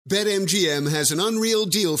BetMGM has an unreal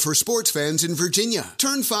deal for sports fans in Virginia.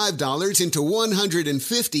 Turn $5 into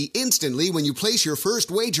 $150 instantly when you place your first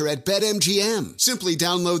wager at BetMGM. Simply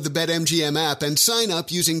download the BetMGM app and sign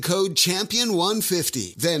up using code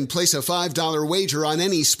CHAMPION150. Then place a $5 wager on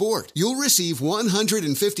any sport. You'll receive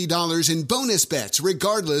 $150 in bonus bets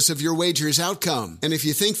regardless of your wager's outcome. And if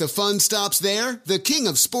you think the fun stops there, the King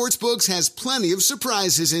of Sportsbooks has plenty of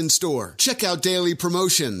surprises in store. Check out daily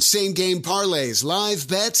promotions, same-game parlays, live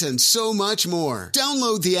bets, and so much more.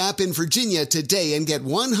 Download the app in Virginia today and get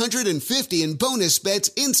 $150 in bonus bets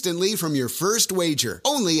instantly from your first wager.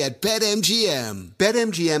 Only at BetMGM.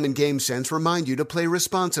 BetMGM and GameSense remind you to play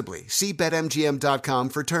responsibly. See BetMGM.com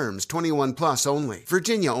for terms. 21 plus only.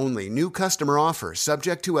 Virginia only. New customer offer.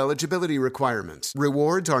 Subject to eligibility requirements.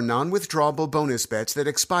 Rewards are non-withdrawable bonus bets that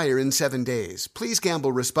expire in 7 days. Please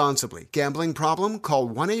gamble responsibly. Gambling problem? Call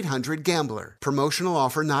 1-800-GAMBLER. Promotional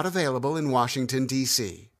offer not available in Washington,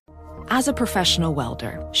 D.C. As a professional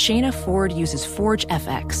welder, Shayna Ford uses Forge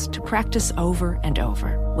FX to practice over and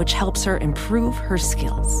over, which helps her improve her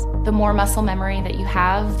skills. The more muscle memory that you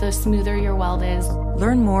have, the smoother your weld is.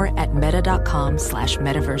 Learn more at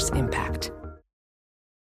meta.com/metaverse impact.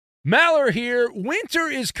 Maller here. Winter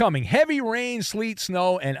is coming. Heavy rain, sleet,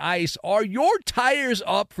 snow, and ice. Are your tires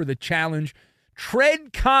up for the challenge?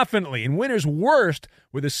 Tread confidently in winter's worst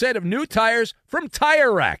with a set of new tires from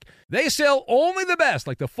Tire Rack. They sell only the best,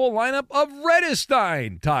 like the full lineup of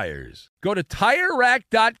Redestein tires. Go to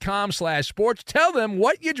TireRack.com/sports. Tell them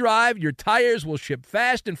what you drive. Your tires will ship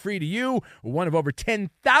fast and free to you. One of over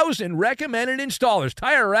 10,000 recommended installers.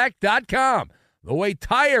 TireRack.com. The way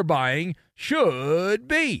tire buying should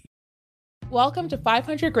be. Welcome to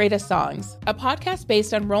 500 Greatest Songs, a podcast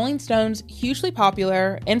based on Rolling Stone's hugely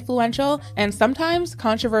popular, influential, and sometimes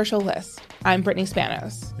controversial list. I'm Brittany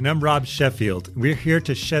Spanos. And I'm Rob Sheffield. We're here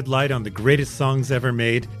to shed light on the greatest songs ever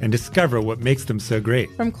made and discover what makes them so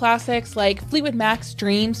great. From classics like Fleetwood Mac's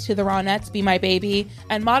Dreams to the Ronettes' Be My Baby,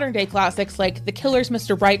 and modern-day classics like The Killer's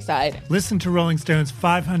Mr. Brightside. Listen to Rolling Stone's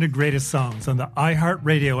 500 Greatest Songs on the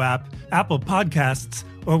iHeartRadio app, Apple Podcasts,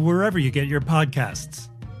 or wherever you get your podcasts.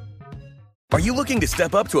 Are you looking to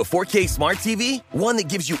step up to a 4K smart TV? One that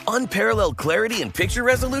gives you unparalleled clarity and picture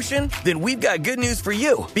resolution? Then we've got good news for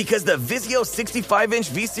you, because the Vizio 65-inch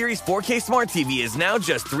V-Series 4K smart TV is now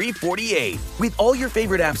just $348. With all your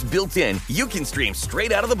favorite apps built in, you can stream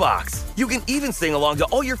straight out of the box. You can even sing along to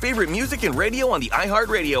all your favorite music and radio on the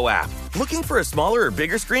iHeartRadio app. Looking for a smaller or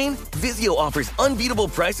bigger screen? Vizio offers unbeatable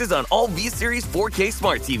prices on all V-Series 4K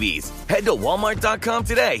smart TVs. Head to Walmart.com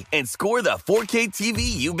today and score the 4K TV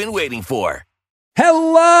you've been waiting for.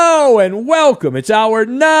 Hello and welcome. It's hour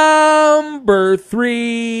number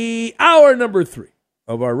three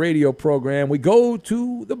of our radio program. We go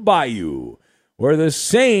to the Bayou, where the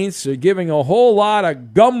Saints are giving a whole lot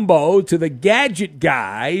of gumbo to the Gadget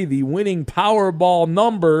Guy, the winning Powerball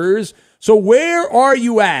numbers. So where are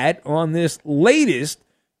you at on this latest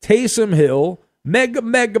Taysom Hill mega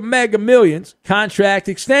millions contract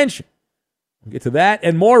extension? We'll get to that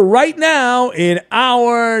and more right now in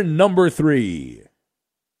hour number three.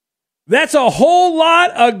 That's a whole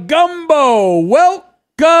lot of gumbo.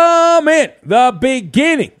 Welcome in the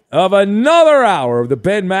beginning of another hour of the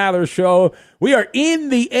Ben Maller Show. We are in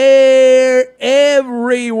the air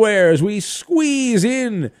everywhere as we squeeze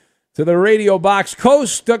in to the radio box,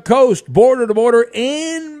 coast to coast, border to border,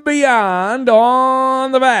 and beyond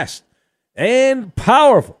on the vast and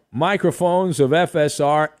powerful microphones of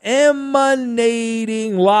FSR,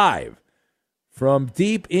 emanating live from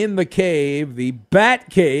deep in the cave, the Bat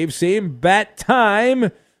Cave, same bat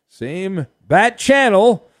time, same bat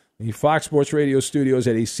channel, the Fox Sports Radio studios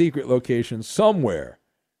at a secret location somewhere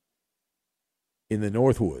in the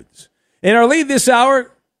Northwoods. And our lead this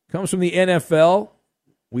hour comes from the NFL.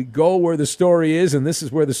 We go where the story is, and this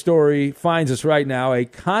is where the story finds us right now. A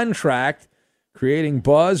contract creating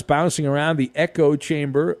buzz, bouncing around the echo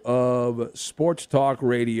chamber of sports talk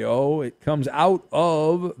radio. It comes out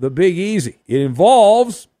of the Big Easy. It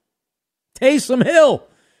involves Taysom Hill.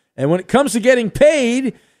 And when it comes to getting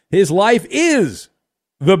paid, his life is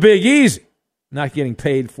the Big Easy. Not getting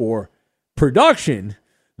paid for production.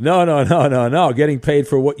 No. Getting paid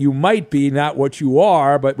for what you might be, not what you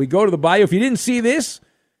are. But we go to the Bayou. If you didn't see this,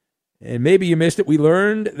 and maybe you missed it, we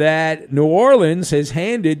learned that New Orleans has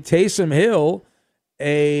handed Taysom Hill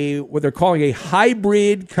what they're calling a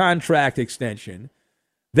hybrid contract extension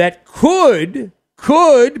that could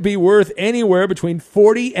be worth anywhere between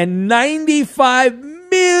 $40 and $95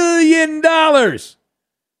 million. It's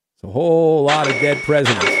a whole lot of dead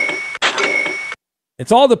presidents.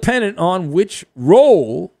 It's all dependent on which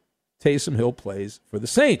role Taysom Hill plays for the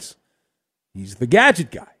Saints. He's the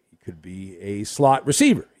gadget guy. He could be a slot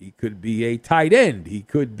receiver. He could be a tight end. He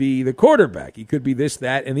could be the quarterback. He could be this,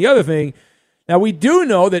 that, and the other thing. Now, we do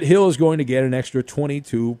know that Hill is going to get an extra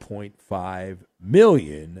 $22.5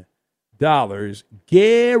 million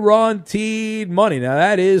guaranteed money. Now,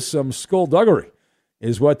 that is some skullduggery,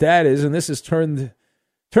 is what that is, and this has turned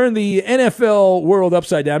the NFL world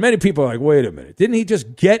upside down. Many people are like, wait a minute, didn't he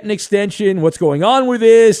just get an extension? What's going on with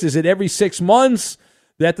this? Is it every 6 months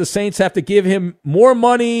that the Saints have to give him more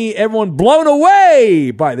money? Everyone blown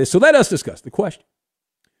away by this. So let us discuss the question.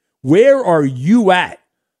 Where are you at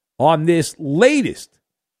on this latest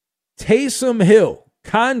Taysom Hill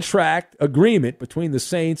contract agreement between the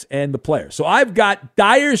Saints and the players? So I've got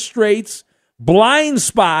Dire Straits, Blind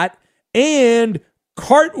Spot, and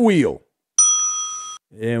Cartwheel.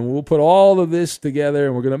 And we'll put all of this together,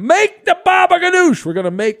 and we're going to make the baba ganoush. We're going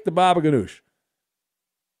to make the baba ganoush.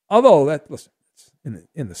 Although, listen,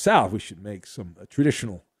 in the South, we should make a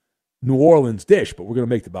traditional New Orleans dish, but we're going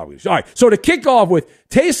to make the baba ganoush. All right, so to kick off with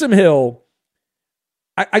Taysom Hill,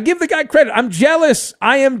 I give the guy credit. I'm jealous.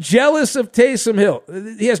 I am jealous of Taysom Hill.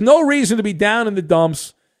 He has no reason to be down in the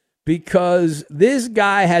dumps because this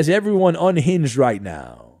guy has everyone unhinged right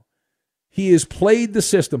now. He has played the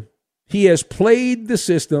system.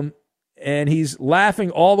 And he's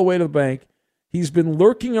laughing all the way to the bank. He's been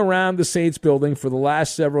lurking around the Saints building for the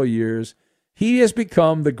last several years. He has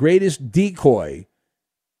become the greatest decoy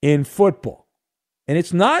in football. And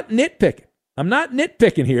it's not nitpicking. I'm not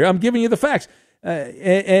nitpicking here. I'm giving you the facts.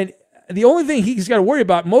 And the only thing he's got to worry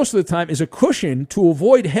about most of the time is a cushion to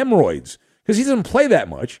avoid hemorrhoids because he doesn't play that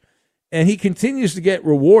much. And he continues to get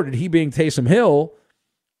rewarded, he being Taysom Hill,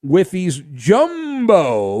 with these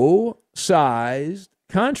jumbo-sized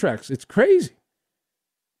contracts. It's crazy.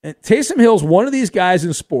 And Taysom Hill's one of these guys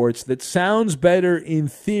in sports that sounds better in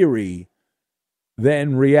theory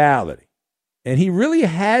than reality. And he really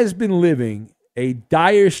has been living a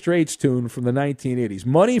Dire Straits tune from the 1980s.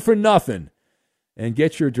 Money for nothing and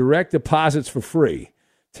get your direct deposits for free.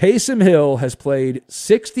 Taysom Hill has played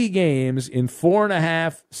 60 games in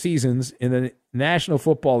 4.5 seasons in the National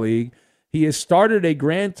Football League. He has started a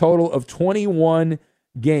grand total of 21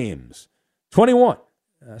 games. 21.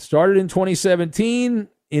 Started in 2017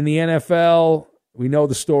 in the NFL. We know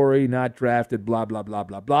the story, not drafted, blah, blah, blah,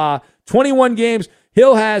 blah, blah. 21 games.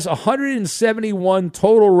 Hill has 171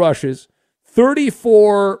 total rushes,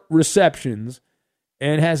 34 receptions,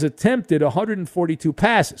 and has attempted 142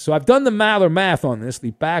 passes. So I've done the Maller math on this,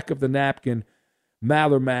 the back of the napkin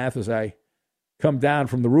Maller math as I come down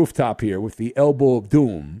from the rooftop here with the elbow of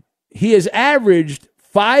doom. He has averaged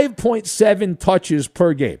 5.7 touches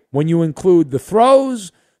per game when you include the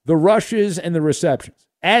throws, the rushes, and the receptions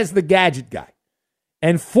as the gadget guy.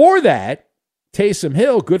 And for that, Taysom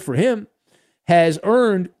Hill, good for him, has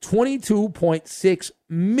earned $22.6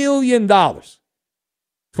 million.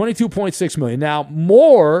 $22.6 million. Now,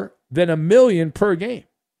 more than $1 million per game.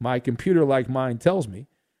 My computer like mine tells me,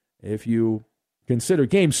 if you consider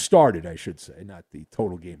games started, I should say, not the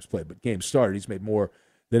total games played, but games started, he's made more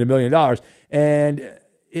than $1 million. And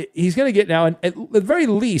he's going to get now, at the very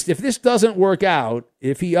least, if this doesn't work out,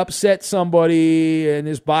 if he upsets somebody and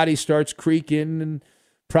his body starts creaking and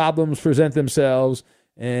problems present themselves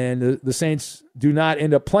and the Saints do not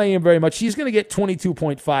end up playing him very much, he's going to get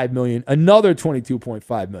 $22.5 million, another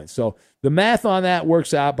 $22.5 million. So the math on that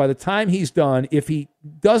works out. By the time he's done, if he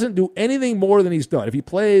doesn't do anything more than he's done, if he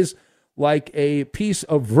plays like a piece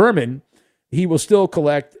of vermin, he will still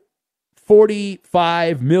collect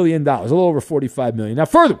 $45 million, a little over $45 million. Now,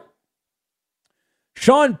 further,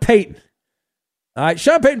 Sean Payton. All right,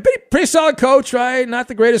 Sean Payton, pretty solid coach, right? Not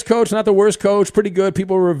the greatest coach, not the worst coach, pretty good.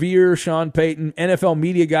 People revere Sean Payton. NFL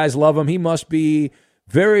media guys love him. He must be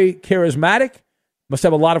very charismatic, must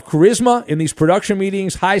have a lot of charisma in these production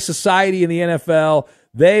meetings, high society in the NFL.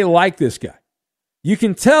 They like this guy. You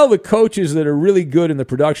can tell the coaches that are really good in the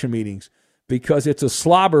production meetings because it's a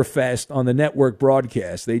slobber fest on the network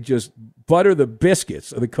broadcast. They just butter the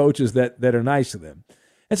biscuits of the coaches that are nice to them.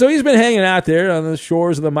 And so he's been hanging out there on the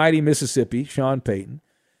shores of the mighty Mississippi, Sean Payton,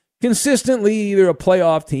 consistently either a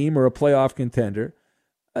playoff team or a playoff contender.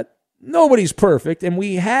 Nobody's perfect, and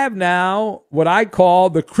we have now what I call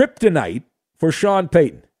the kryptonite for Sean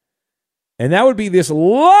Payton. And that would be this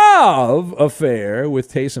love affair with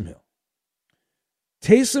Taysom Hill.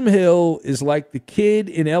 Taysom Hill is like the kid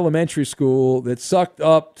in elementary school that sucked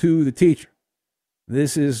up to the teacher.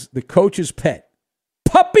 This is the coach's pet.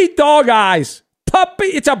 Puppy dog eyes. Puppy.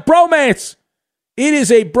 It's a bromance. It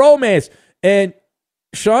is a bromance. And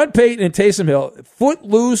Sean Payton and Taysom Hill,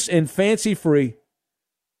 footloose and fancy free.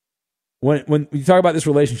 When you talk about this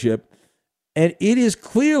relationship, And it is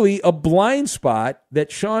clearly a blind spot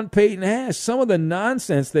that Sean Payton has. Some of the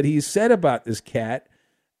nonsense that he's said about this cat,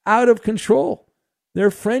 out of control.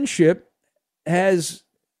 Their friendship has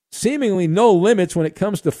seemingly no limits when it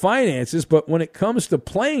comes to finances, but when it comes to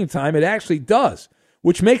playing time, it actually does,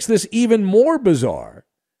 which makes this even more bizarre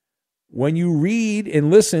when you read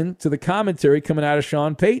and listen to the commentary coming out of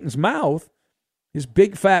Sean Payton's mouth, his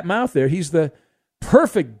big fat mouth there. He's the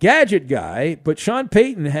perfect gadget guy, but Sean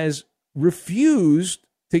Payton has refused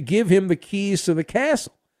to give him the keys to the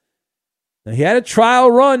castle. Now, he had a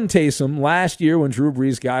trial run, Taysom, last year when Drew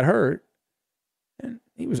Brees got hurt, and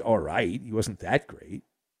he was all right. He wasn't that great.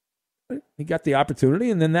 But he got the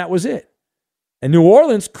opportunity, and then that was it. And New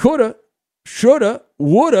Orleans coulda, shoulda,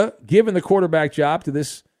 woulda given the quarterback job to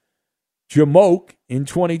this Jamoke in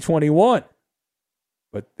 2021.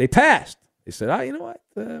 But they passed. They said, you know what?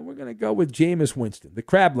 We're going to go with Jameis Winston, the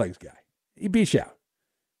crab legs guy. He beat you out.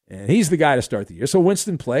 And he's the guy to start the year. So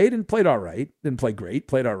Winston played and played all right. Didn't play great,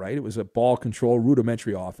 played all right. It was a ball control,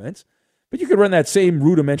 rudimentary offense. But you could run that same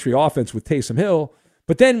rudimentary offense with Taysom Hill.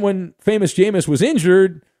 But then when famous Jameis was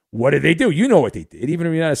injured, what did they do? You know what they did, even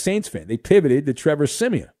if you're not a Saints fan. They pivoted to Trevor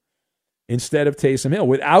Siemian instead of Taysom Hill.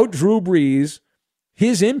 Without Drew Brees,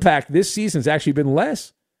 his impact this season has actually been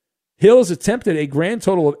less. Hill's attempted a grand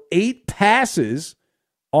total of 8 passes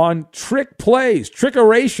on trick plays,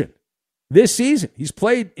 trickeration this season. He's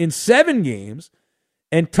played in 7 games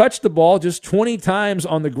and touched the ball just 20 times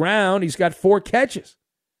on the ground. He's got 4 catches.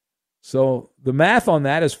 So the math on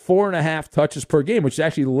that is 4.5 touches per game, which is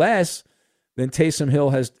actually less than Taysom Hill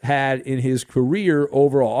has had in his career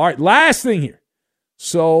overall. All right, last thing here.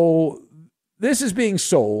 So this is being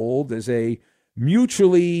sold as a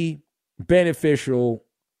mutually beneficial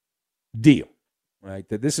deal, right?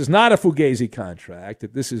 That this is not a Fugazi contract,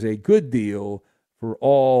 that this is a good deal for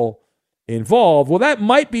all involved. Well, that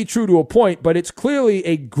might be true to a point, but it's clearly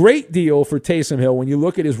a great deal for Taysom Hill when you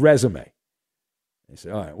look at his resume. You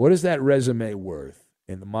say, all right, what is that resume worth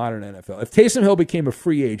in the modern NFL? If Taysom Hill became a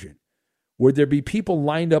free agent, would there be people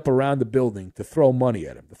lined up around the building to throw money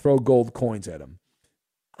at him, to throw gold coins at him?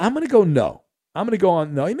 I'm going to go no. I'm going to go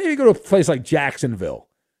on no. You maybe go to a place like Jacksonville,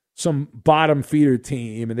 some bottom feeder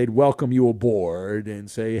team, and they'd welcome you aboard and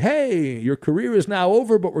say, hey, your career is now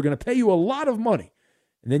over, but we're going to pay you a lot of money.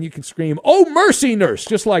 And then you can scream, oh, mercy, nurse,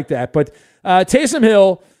 just like that. But Taysom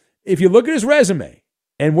Hill, if you look at his resume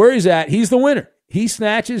and where he's at, he's the winner. He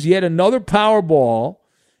snatches yet another Powerball,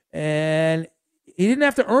 and he didn't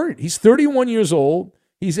have to earn it. He's 31 years old.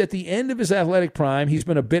 He's at the end of his athletic prime. He's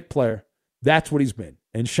been a bit player. That's what he's been.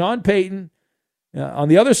 And Sean Payton, on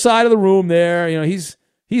the other side of the room there, he's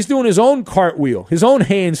doing his own cartwheel, his own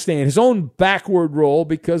handstand, his own backward roll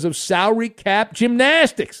because of salary cap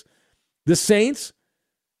gymnastics. The Saints,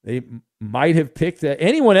 they might have picked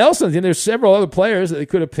anyone else on the team. There's several other players that they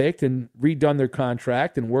could have picked and redone their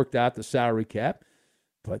contract and worked out the salary cap.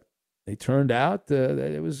 But they turned out that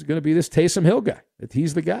it was going to be this Taysom Hill guy, that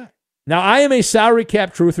he's the guy. Now, I am a salary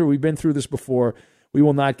cap truther. We've been through this before. We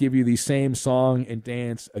will not give you the same song and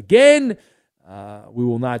dance again. We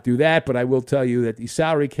will not do that, but I will tell you that the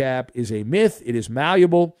salary cap is a myth. It is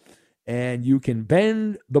malleable, and you can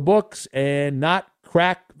bend the books and not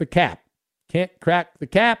crack the cap. Can't crack the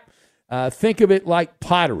cap. Think of it like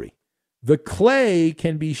pottery. The clay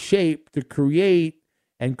can be shaped to create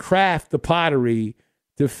and craft the pottery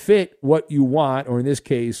to fit what you want, or in this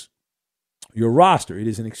case, your roster. It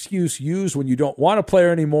is an excuse used when you don't want a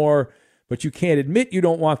player anymore, but you can't admit you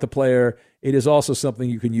don't want the player. It is also something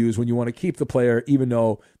you can use when you want to keep the player, even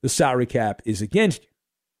though the salary cap is against you.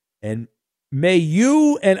 And may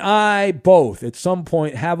you and I both at some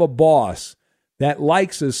point have a boss that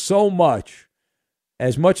likes us so much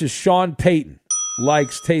as Sean Payton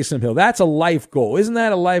likes Taysom Hill. That's a life goal. Isn't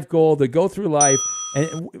that a life goal, to go through life?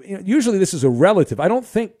 And usually this is a relative. I don't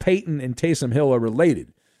think Payton and Taysom Hill are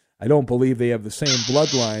related. I don't believe they have the same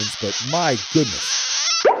bloodlines, but my goodness.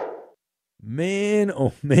 Man,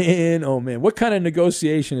 oh man, oh man. What kind of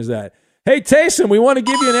negotiation is that? Hey, Taysom, we want to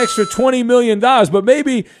give you an extra $20 million, but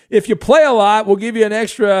maybe if you play a lot, we'll give you an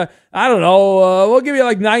extra, I don't know, we'll give you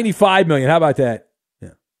like $95 million. How about that? Yeah.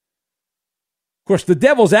 Of course, the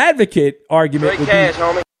devil's advocate argument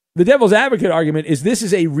is this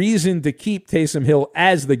is a reason to keep Taysom Hill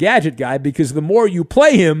as the gadget guy, because the more you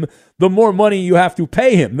play him, the more money you have to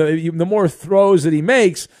pay him. The more throws that he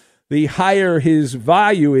makes, the higher his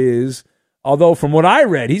value is. Although from what I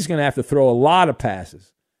read, he's going to have to throw a lot of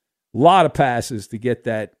passes to get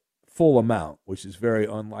that full amount, which is very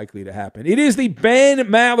unlikely to happen. It is the Ben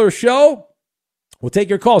Maller Show. We'll take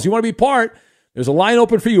your calls. You want to be part? There's a line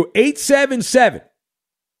open for you, 877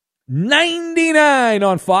 $9.99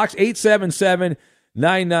 on Fox,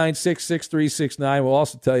 877-996-6369. We'll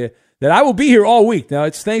also tell you that I will be here all week. Now,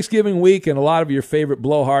 it's Thanksgiving week, and a lot of your favorite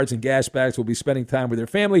blowhards and gas bags will be spending time with their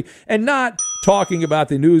family and not talking about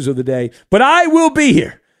the news of the day. But I will be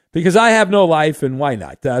here because I have no life, and why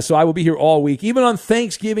not? So I will be here all week, even on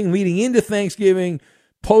Thanksgiving, leading into Thanksgiving,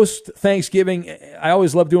 post-Thanksgiving. I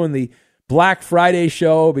always love doing the Black Friday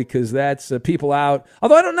show because that's people out.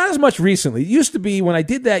 Although not as much recently. It used to be when I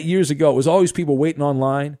did that years ago, it was always people waiting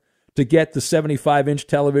online to get the 75-inch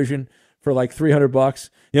television for like $300.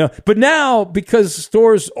 But now because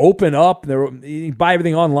stores open up, you buy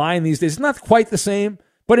everything online these days. It's not quite the same,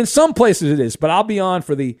 but in some places it is. But I'll be on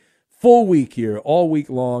for the full week here, all week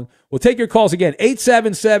long. We'll take your calls again,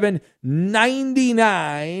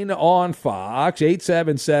 877-99 on Fox,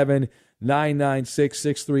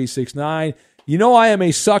 877-996-6369. I am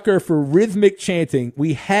a sucker for rhythmic chanting.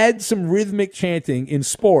 We had some rhythmic chanting in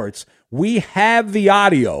sports. We have the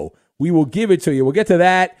audio. We will give it to you. We'll get to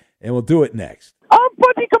that, and we'll do it next. I'm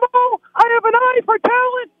Buddy Cameau. I have an eye for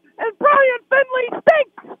talent, and Brian Finley stinks.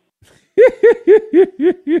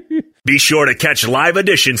 Be sure to catch live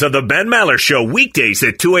editions of the Ben Maller Show weekdays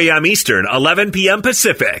at 2 a.m. Eastern, 11 p.m.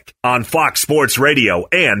 Pacific on Fox Sports Radio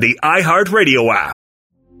and the iHeartRadio app.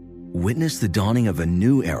 Witness the dawning of a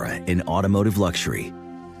new era in automotive luxury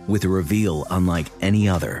with a reveal unlike any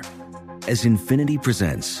other as Infiniti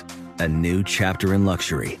presents a new chapter in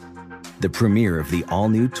luxury, the premiere of the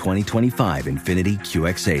all-new 2025 Infiniti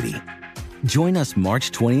QX80. Join us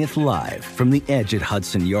March 20th live from the Edge at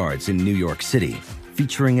Hudson Yards in New York City,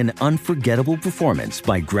 featuring an unforgettable performance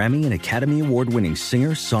by Grammy and Academy Award-winning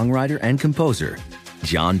singer, songwriter, and composer,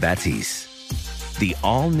 Jon Batiste. The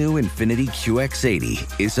all-new Infiniti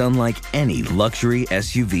QX80 is unlike any luxury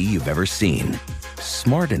SUV you've ever seen.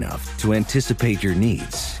 Smart enough to anticipate your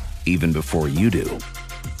needs, even before you do.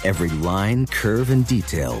 Every line, curve, and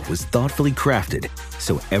detail was thoughtfully crafted,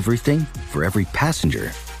 so everything for every passenger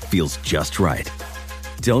feels just right.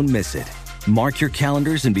 Don't miss it. Mark your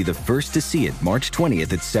calendars and be the first to see it March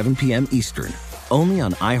 20th at 7 p.m. Eastern, only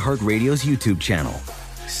on iHeartRadio's YouTube channel.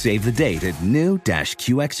 Save the date at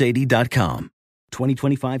new-QX80.com.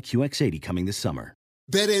 2025 QX80 coming this summer.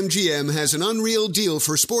 BetMGM has an unreal deal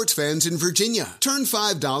for sports fans in Virginia. Turn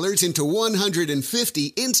 $5 into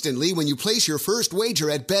 $150 instantly when you place your first wager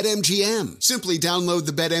at BetMGM. Simply download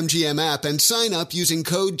the BetMGM app and sign up using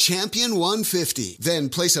code CHAMPION150. Then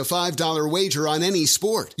place a $5 wager on any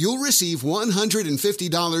sport. You'll receive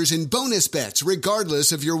 $150 in bonus bets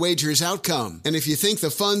regardless of your wager's outcome. And if you think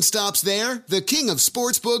the fun stops there, the King of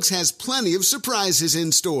Sportsbooks has plenty of surprises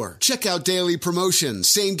in store. Check out daily promotions,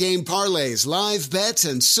 same-game parlays, live bets,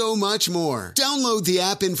 and so much more. Download the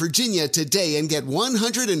app in Virginia today and get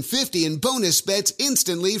 $150 in bonus bets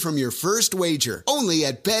instantly from your first wager. Only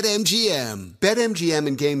at BetMGM. BetMGM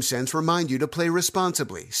and GameSense remind you to play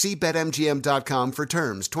responsibly. See BetMGM.com for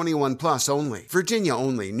terms. 21 plus only. Virginia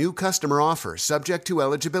only. New customer offer. Subject to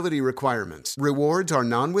eligibility requirements. Rewards are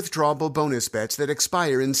non-withdrawable bonus bets that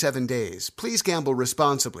expire in 7 days. Please gamble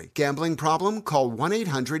responsibly. Gambling problem? Call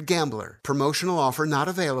 1-800-GAMBLER. Promotional offer not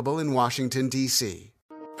available in Washington, D.C.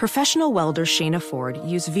 Professional welder Shayna Ford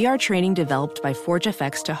used VR training developed by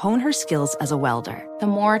ForgeFX to hone her skills as a welder. The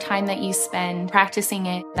more time that you spend practicing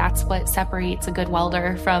it, that's what separates a good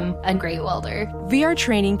welder from a great welder. VR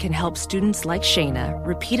training can help students like Shayna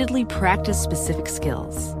repeatedly practice specific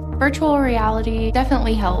skills. Virtual reality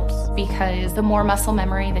definitely helps because the more muscle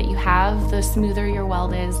memory that you have, the smoother your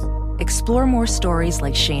weld is. Explore more stories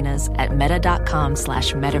like Shayna's at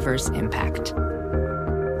meta.com/metaverseimpact.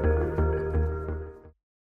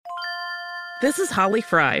 This is Holly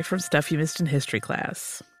Fry from Stuff You Missed in History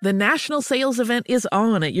class. The national sales event is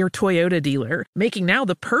on at your Toyota dealer, making now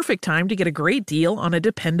the perfect time to get a great deal on a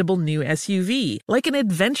dependable new SUV, like an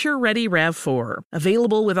adventure-ready RAV4.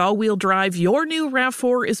 Available with all-wheel drive, your new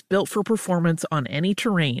RAV4 is built for performance on any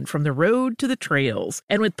terrain, from the road to the trails.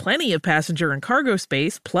 And with plenty of passenger and cargo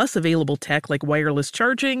space, plus available tech like wireless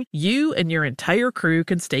charging, you and your entire crew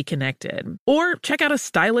can stay connected. Or check out a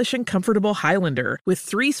stylish and comfortable Highlander with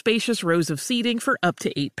 3 spacious rows of seating for up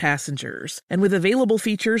to 8 passengers. And with available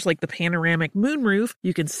features like the panoramic moonroof,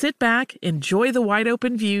 you can sit back, enjoy the wide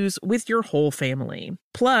open views with your whole family.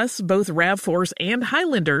 Plus, both RAV4s and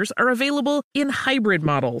Highlanders are available in hybrid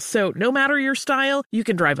models, so no matter your style, you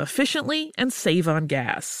can drive efficiently and save on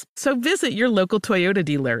gas. So visit your local Toyota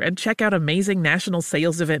dealer and check out amazing national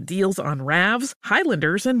sales event deals on RAVs,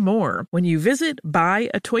 Highlanders, and more when you visit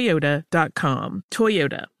buyatoyota.com.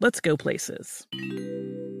 Toyota, let's go places.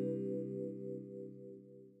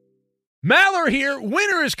 Maller here.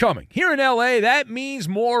 Winter is coming. Here in L.A., that means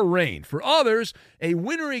more rain. For others, a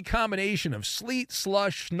wintry combination of sleet,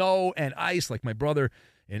 slush, snow, and ice, like my brother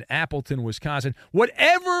in Appleton, Wisconsin.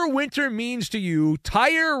 Whatever winter means to you,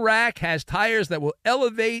 Tire Rack has tires that will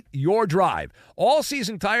elevate your drive.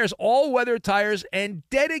 All-season tires, all-weather tires, and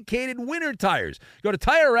dedicated winter tires. Go to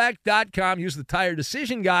TireRack.com. Use the Tire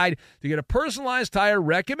Decision Guide to get a personalized tire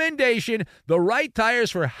recommendation, the right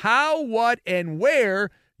tires for how, what, and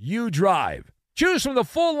where you drive. Choose from the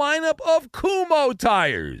full lineup of Kumho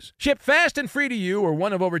tires. Ship fast and free to you or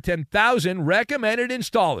one of over 10,000 recommended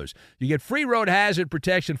installers. You get free road hazard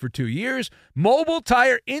protection for 2 years. Mobile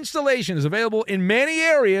tire installation is available in many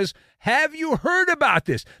areas. Have you heard about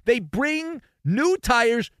this? They bring new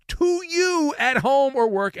tires to you at home or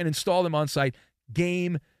work and install them on site.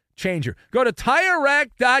 Game changer. Go to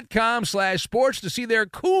TireRack.com/sports to see their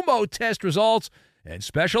Kumho test results and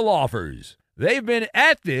special offers. They've been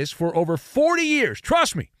at this for over 40 years.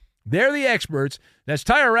 Trust me, they're the experts. That's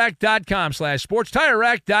TireRack.com/sports.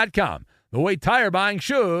 TireRack.com, the way tire buying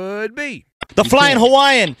should be. The Flying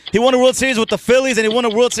Hawaiian. He won a World Series with the Phillies, and he won a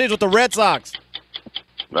World Series with the Red Sox.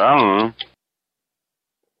 I don't know.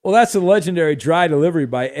 Well, that's the legendary dry delivery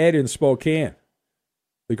by Ed in Spokane.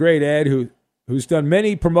 The great Ed, who's done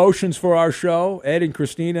many promotions for our show. Ed and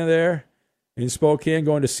Christina there in Spokane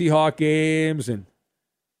going to Seahawk games, and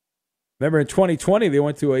remember, in 2020, they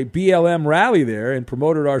went to a BLM rally there and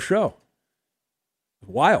promoted our show.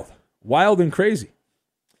 Wild and crazy.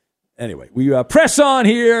 Anyway, we press on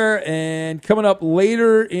here, and coming up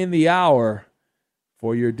later in the hour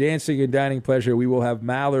for your dancing and dining pleasure, we will have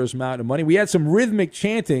Maller's Mountain of Money. We had some rhythmic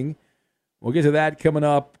chanting. We'll get to that coming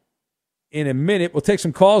up in a minute. We'll take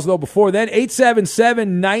some calls, though, before then.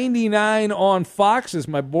 877-99 on Fox as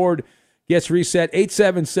my board gets reset.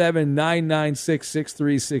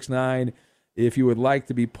 877-996-6369 if you would like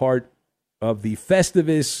to be part of the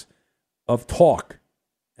Festivus of talk,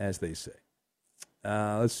 as they say.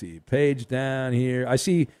 Let's see. Page down here. I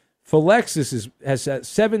see Philexis has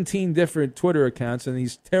 17 different Twitter accounts, and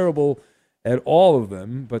he's terrible at all of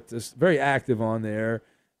them, but is very active on there.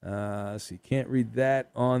 Let's see. Can't read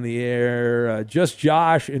that on the air. Just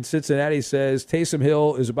Josh in Cincinnati says Taysom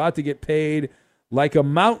Hill is about to get paid like a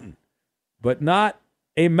mountain, but not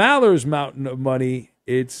a Maller's mountain of money.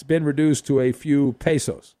 It's been reduced to a few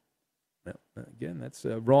pesos. Now, again, that's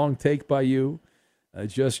a wrong take by you,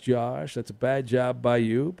 Just Josh. That's a bad job by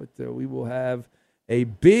you, but we will have a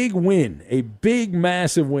big win, a big,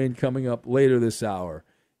 massive win coming up later this hour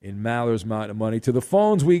in Maller's Mountain of Money. To the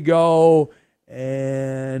phones we go,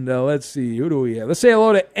 and let's see, who do we have? Let's say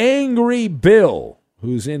hello to Angry Bill,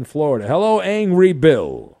 who's in Florida. Hello, Angry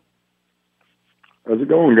Bill. How's it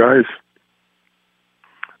going, guys?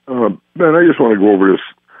 Ben, I just want to go over this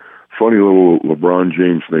funny little LeBron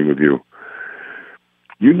James thing with you.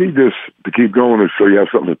 You need this to keep going so you have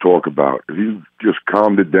something to talk about. If you just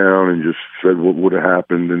calmed it down and just said what would have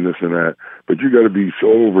happened and this and that, but you got to be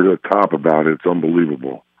so over the top about it, it's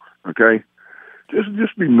unbelievable. Okay?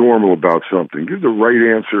 Just be normal about something. Give the right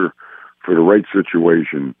answer for the right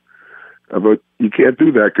situation. But you can't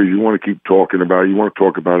do that because you want to keep talking about it. You want to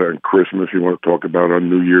talk about it on Christmas. You want to talk about it on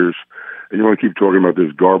New Year's. And you want to keep talking about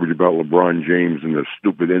this garbage about LeBron James and the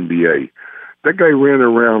stupid NBA. That guy ran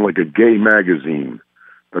around like a gay magazine.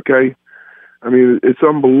 Okay? I mean, it's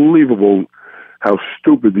unbelievable how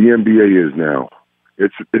stupid the NBA is now.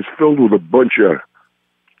 It's filled with a bunch of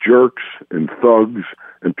jerks and thugs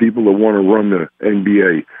and people that want to run the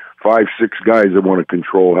NBA. 5, 6 guys that want to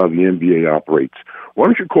control how the NBA operates. Why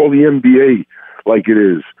don't you call the NBA like it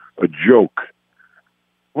is, a joke?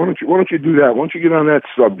 Why don't you do that? Why don't you get on that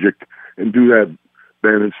subject and do that,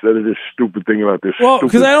 Ben, instead of this stupid thing about this? Well,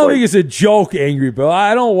 because I don't think it's a joke, Angry Bill.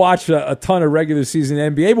 I don't watch a ton of regular season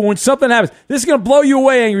NBA, but when something happens, this is going to blow you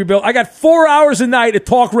away, Angry Bill. I got 4 hours a night at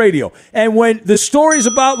talk radio, and when the story's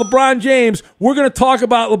about LeBron James, we're going to talk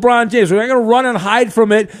about LeBron James. We're not going to run and hide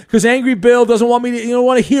from it because Angry Bill doesn't want me to. You don't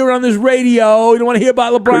want to hear it on this radio. You don't want to hear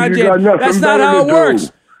about LeBron James. That's not how it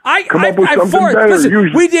works.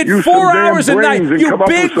 Listen, we did 4 hours a night, you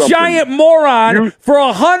big giant moron, for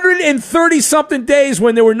 130-something days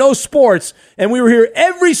when there were no sports, and we were here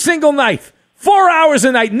every single night. 4 hours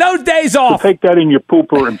a night, no days off. So take that in your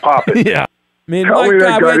pooper and pop it. Yeah. I mean, my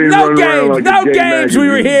God, we had no games. We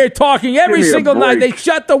were here talking every single night. They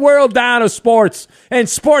shut the world down of sports, and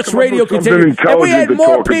sports radio continued. And we had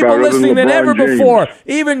more people listening than ever before.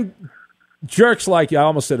 Even jerks like you. I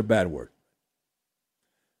almost said a bad word.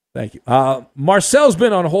 Thank you. Marcel's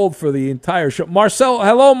been on hold for the entire show. Marcel,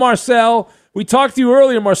 hello, Marcel. We talked to you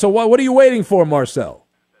earlier, Marcel. What are you waiting for, Marcel?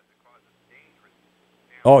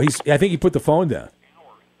 Oh, I think he put the phone down.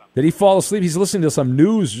 Did he fall asleep? He's listening to some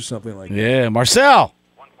news or something like that. Yeah, Marcel.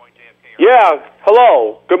 Yeah,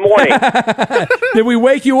 hello. Good morning. Did we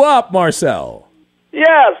wake you up, Marcel?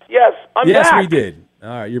 Yes, I'm yes, back. we did. All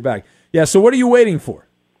right, you're back. Yeah, so what are you waiting for?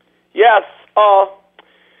 Yes, I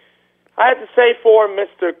had to say for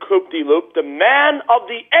Mr. Coop-de-Loop, the man of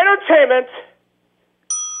the entertainment,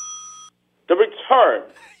 the return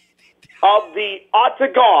of the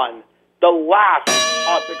Octagon, the last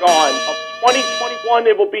Octagon of 2021.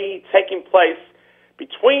 It will be taking place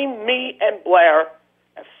between me and Blair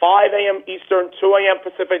at 5 a.m. Eastern, 2 a.m.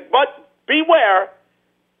 Pacific. But beware,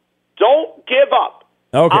 don't give up.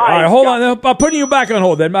 Okay, all right, hold on. I'm putting you back on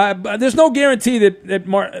hold then. There's no guarantee that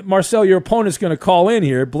Marcel, your opponent's going to call in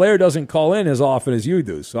here. Blair doesn't call in as often as you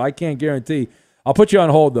do, so I can't guarantee. I'll put you on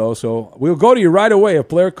hold, though, so we'll go to you right away. If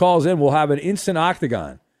Blair calls in, we'll have an instant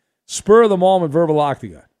Octagon. Spur of the moment verbal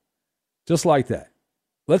Octagon. Just like that.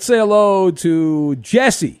 Let's say hello to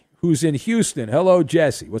Jesse, who's in Houston. Hello,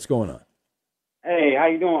 Jesse. What's going on? Hey, how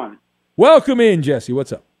you doing? Welcome in, Jesse.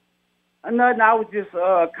 What's up? Nothing. I was just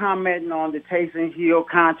commenting on the Taysom Hill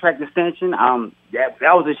contract extension. That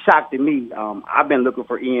was a shock to me. I've been looking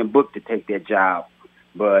for Ian Book to take that job,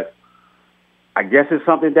 but I guess it's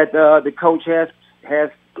something that the coach has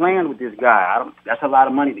planned with this guy. That's a lot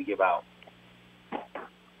of money to give out.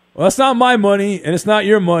 Well, it's not my money, and it's not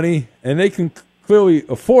your money, and they can clearly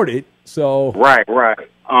afford it. So right.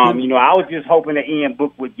 I was just hoping that Ian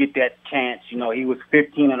Book would get that chance. He was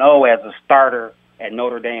 15-0 as a starter at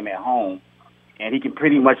Notre Dame at home, and he can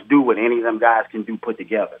pretty much do what any of them guys can do put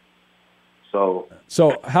together. So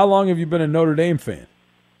how long have you been a Notre Dame fan?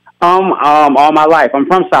 All my life. I'm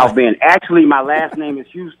from South Bend. Actually, my last name is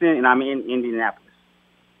Houston, and I'm in Indianapolis.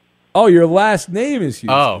 Oh, your last name is Houston.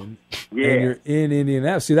 Oh, yeah. And you're in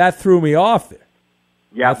Indianapolis. See, that threw me off there.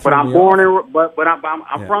 Yeah, but I'm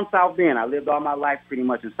I'm from South Bend. I lived all my life pretty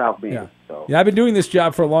much in South Bend. Yeah. So I've been doing this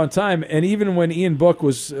job for a long time, and even when Ian Book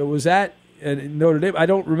was at Notre Dame, I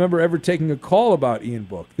don't remember ever taking a call about Ian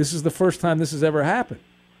Book. This is the first time this has ever happened.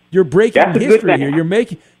 You're breaking history here.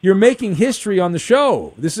 You're making history on the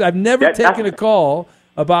show. I've never taken a call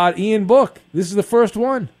about Ian Book. This is the first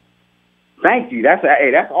one. Thank you. That's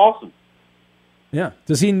awesome. Yeah.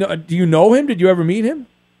 Does he know? Do you know him? Did you ever meet him?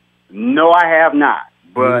 No, I have not.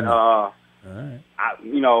 But all right.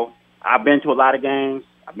 I've been to a lot of games.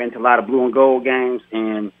 I've been to a lot of blue and gold games,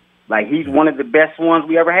 and he's one of the best ones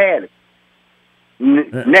we ever had.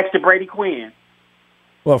 Next to Brady Quinn.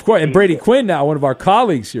 Well, of course, and Brady Quinn now, one of our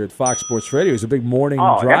colleagues here at Fox Sports Radio. He's a big morning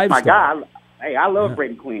drive that's my star. guy. Hey, I love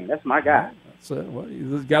Brady Quinn. That's my guy.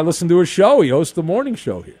 You got to listen to his show. He hosts the morning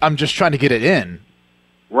show here. I'm just trying to get it in.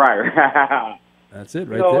 Right. That's it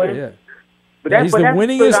right there, yeah. But he's the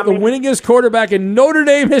winningest quarterback in Notre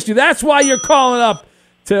Dame history. That's why you're calling up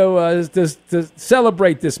to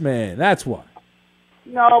celebrate this man. That's why.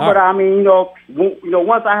 No, but right.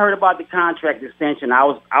 Once I heard about the contract extension, I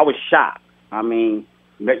was shocked.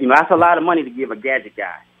 That's a lot of money to give a gadget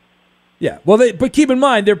guy. Yeah, well, but keep in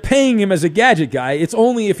mind, they're paying him as a gadget guy. It's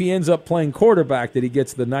only if he ends up playing quarterback that he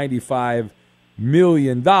gets the $95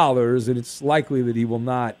 million, and it's likely that he will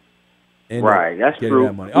not end up that's getting true.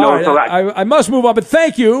 that money. All right, I must move on, but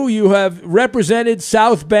thank you. You have represented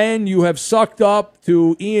South Bend. You have sucked up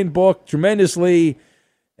to Ian Book tremendously,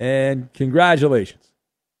 and congratulations.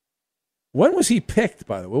 When was he picked,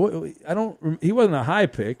 by the way? He wasn't a high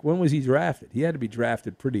pick. When was he drafted? He had to be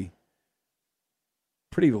drafted pretty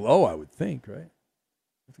low, I would think, right?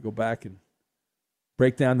 Have to go back and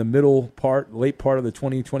break down the late part of the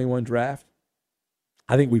 2021 draft.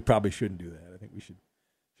 I think we probably shouldn't do that. I think we should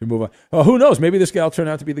move on. Who knows? Maybe this guy will turn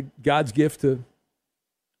out to be God's gift to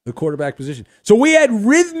the quarterback position. So we had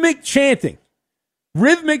rhythmic chanting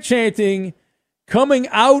coming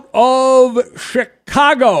out of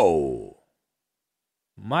Chicago.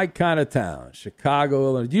 My kind of town, Chicago,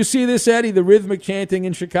 Illinois. Did you see this, Eddie, the rhythmic chanting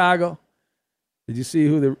in Chicago? Did you see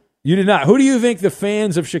you did not. Who do you think the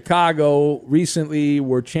fans of Chicago recently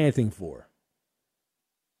were chanting for?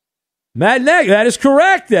 Matt Nagy. That is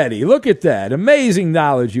correct, Eddie. Look at that. Amazing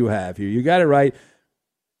knowledge you have here. You got it right.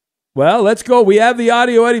 Well, let's go. We have the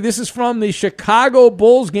audio, Eddie. This is from the Chicago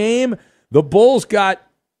Bulls game. The Bulls got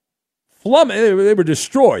flummoxed. They were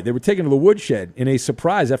destroyed. They were taken to the woodshed in a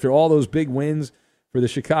surprise after all those big wins for the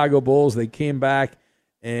Chicago Bulls. They came back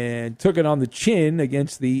and took it on the chin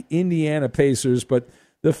against the Indiana Pacers. But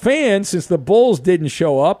the fans, since the Bulls didn't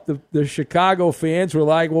show up, the Chicago fans were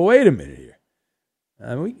like, well, wait a minute here.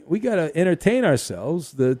 We got to entertain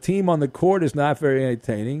ourselves. The team on the court is not very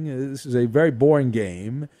entertaining. This is a very boring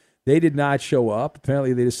game. They did not show up.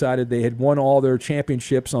 Apparently they decided they had won all their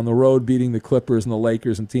championships on the road, beating the Clippers and the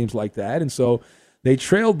Lakers and teams like that. And so They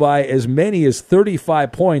trailed by as many as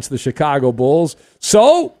 35 points, the Chicago Bulls.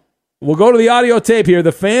 So we'll go to the audio tape here.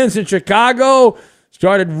 The fans in Chicago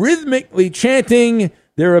started rhythmically chanting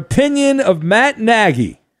their opinion of Matt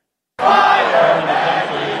Nagy.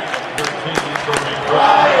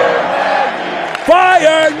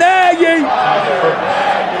 Fire Nagy!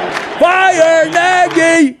 Fire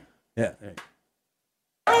Nagy! Yeah.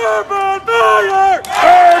 Urban Meyer!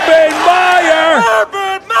 Urban Meyer!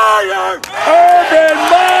 Urban Meyer! Urban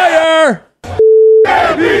Meyer!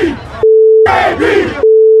 Baby! Baby!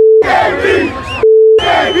 Baby!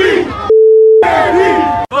 Baby! Baby!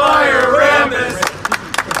 Fire Rambus!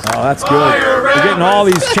 Oh, that's good. We're getting all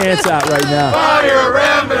these chants out right now. Fire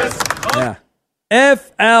Rambus! Yeah.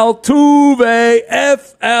 FL Tuve,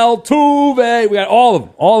 FL Tuve. We got all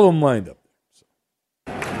of them lined up.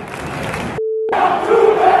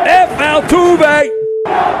 FL Tuve,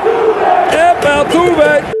 FL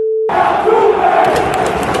Tuve.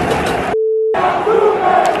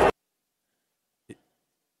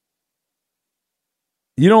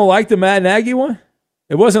 You don't like the Matt Nagy one?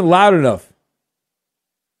 It wasn't loud enough.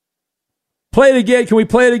 Play it again. Can we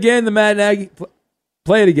play it again, the Matt Nagy?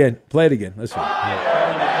 Play it again. Play it again. Let's see.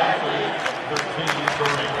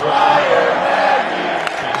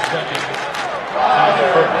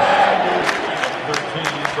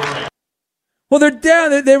 Well, they're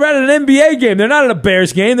down. They're at an NBA game. They're not at a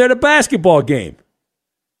Bears game. They're at a basketball game.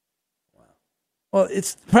 Well,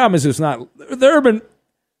 the problem is it's not the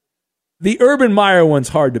Urban Meyer one's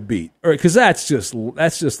hard to beat, because that's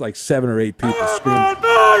just like 7 or 8 people screaming.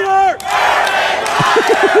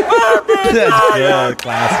 Yeah,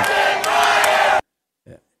 classic.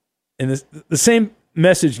 Yeah. And the same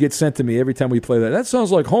message gets sent to me every time we play that. That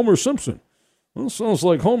sounds like Homer Simpson. That sounds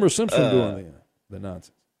like Homer Simpson doing the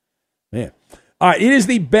nonsense. Man. All right, it is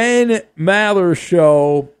the Ben Maller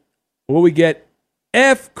Show. Will we get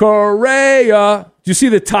F. Correa? Do you see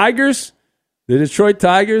the Tigers? The Detroit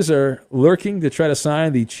Tigers are lurking to try to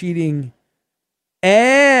sign the cheating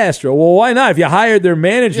Astro. Well, why not? If you hired their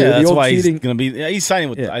manager, that's the old why cheating. he's going to be. He's signing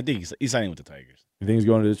with. I think he's signing with the Tigers. You think he's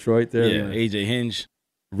going to Detroit there? Yeah, AJ Hinge.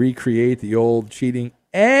 Recreate the old cheating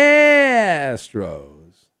Astros.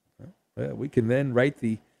 Well, we can then write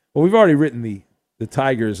we've already written the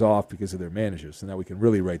Tigers off because of their managers, so now we can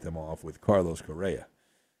really write them off with Carlos Correa.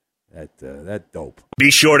 That dope.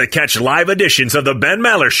 Be sure to catch live editions of the Ben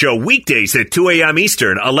Maller Show weekdays at 2 a.m.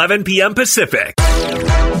 Eastern, 11 p.m. Pacific.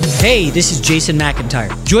 Hey, this is Jason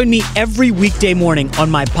McIntyre. Join me every weekday morning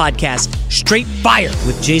on my podcast, Straight Fire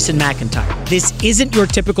with Jason McIntyre. This isn't your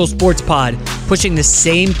typical sports pod pushing the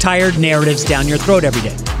same tired narratives down your throat every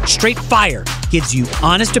day. Straight Fire gives you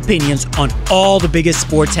honest opinions on all the biggest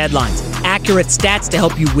sports headlines, accurate stats to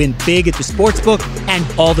help you win big at the sportsbook, and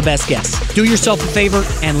all the best guests. Do yourself a favor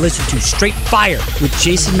and listen to Straight Fire with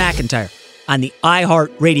Jason McIntyre on the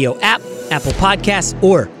iHeartRadio app, Apple Podcasts,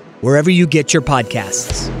 or wherever you get your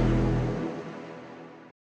podcasts.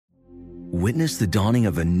 Witness the dawning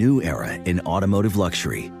of a new era in automotive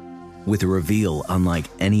luxury with a reveal unlike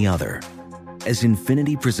any other as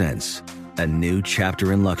Infiniti presents a new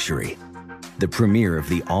chapter in luxury, the premiere of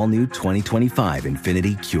the all-new 2025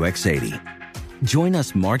 Infiniti QX80. Join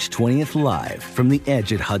us March 20th live from the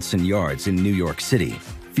Edge at Hudson Yards in New York City,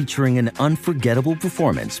 featuring an unforgettable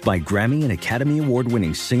performance by Grammy and Academy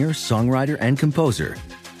Award-winning singer, songwriter, and composer,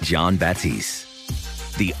 Jon Batiste.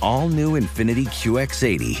 The all-new Infiniti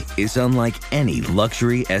QX80 is unlike any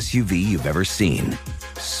luxury SUV you've ever seen.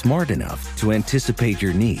 Smart enough to anticipate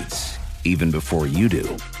your needs, even before you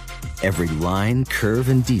do. Every line, curve,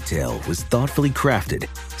 and detail was thoughtfully crafted,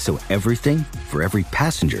 so everything for every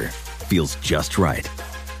passenger feels just right.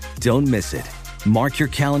 Don't miss it. Mark your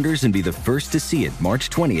calendars and be the first to see it March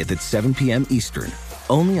 20th at 7 p.m. Eastern,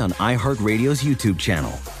 only on iHeartRadio's YouTube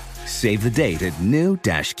channel. Save the date at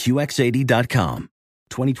new-QX80.com.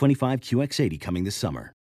 2025 QX80 coming this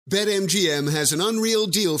summer. BetMGM has an unreal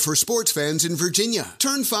deal for sports fans in Virginia.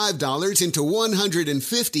 Turn $5 into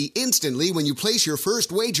 $150 instantly when you place your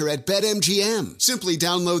first wager at BetMGM. Simply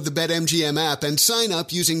download the BetMGM app and sign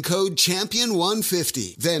up using code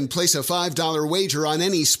CHAMPION150. Then place a $5 wager on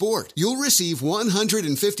any sport. You'll receive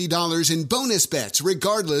 $150 in bonus bets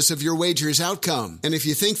regardless of your wager's outcome. And if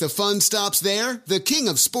you think the fun stops there, the King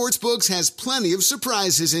of Sportsbooks has plenty of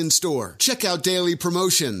surprises in store. Check out daily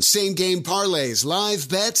promotions, same-game parlays, live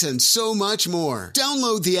bets, bets, and so much more.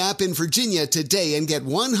 Download the app in Virginia today and get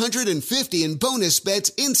 $150 in bonus bets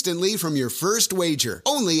instantly from your first wager.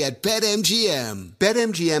 Only at BetMGM.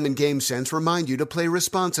 BetMGM and GameSense remind you to play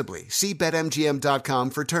responsibly. See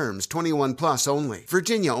BetMGM.com for terms. 21 plus only.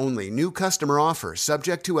 Virginia only. New customer offer.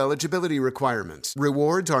 Subject to eligibility requirements.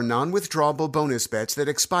 Rewards are non-withdrawable bonus bets that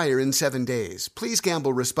expire in 7 days. Please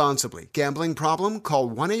gamble responsibly. Gambling problem? Call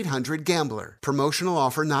 1-800-GAMBLER. Promotional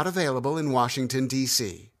offer not available in Washington,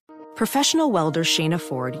 D.C. Professional welder Shayna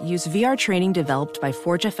Ford used VR training developed by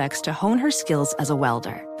ForgeFX to hone her skills as a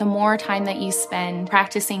welder. The more time that you spend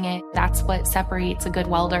practicing it, that's what separates a good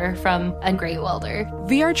welder from a great welder.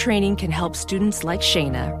 VR training can help students like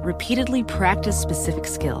Shayna repeatedly practice specific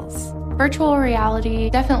skills. Virtual reality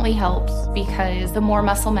definitely helps because the more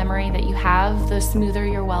muscle memory that you have, the smoother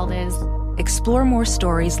your weld is. Explore more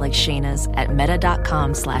stories like Shayna's at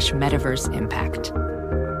meta.com/metaverseimpact.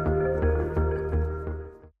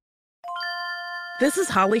 This is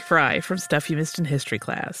Holly Fry from Stuff You Missed in History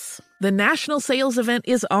class. The national sales event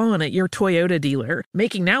is on at your Toyota dealer,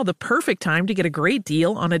 making now the perfect time to get a great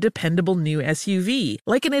deal on a dependable new SUV,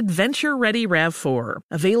 like an adventure-ready RAV4.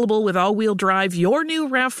 Available with all-wheel drive, your new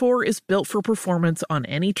RAV4 is built for performance on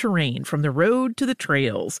any terrain, from the road to the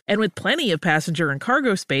trails. And with plenty of passenger and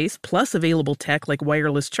cargo space, plus available tech like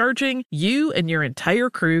wireless charging, you and your entire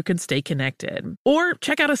crew can stay connected. Or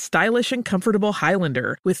check out a stylish and comfortable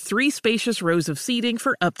Highlander with 3 spacious rows of seating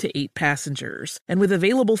for up to 8 passengers. And with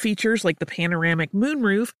available features like the panoramic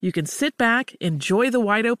moonroof, you can sit back, enjoy the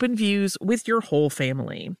wide open views with your whole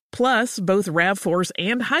family. Plus, both RAV4s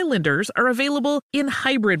and Highlanders are available in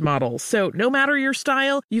hybrid models, so no matter your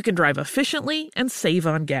style, you can drive efficiently and save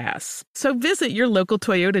on gas. So visit your local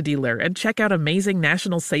Toyota dealer and check out amazing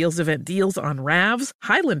national sales event deals on RAVs,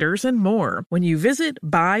 Highlanders, and more when you visit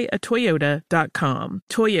buyatoyota.com.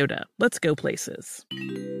 Toyota, let's go places.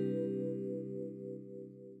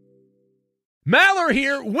 Maller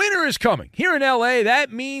here. Winter is coming. Here in L.A.,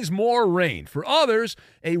 that means more rain. For others,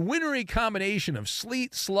 a wintry combination of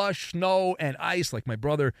sleet, slush, snow, and ice, like my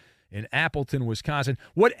brother in Appleton, Wisconsin.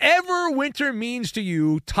 Whatever winter means to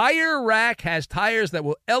you, Tire Rack has tires that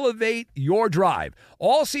will elevate your drive.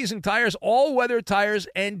 All-season tires, all-weather tires,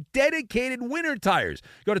 and dedicated winter tires.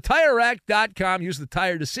 Go to TireRack.com, use the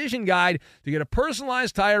Tire Decision Guide to get a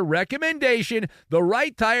personalized tire recommendation, the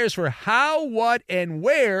right tires for how, what, and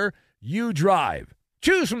where you drive.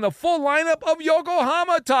 Choose from the full lineup of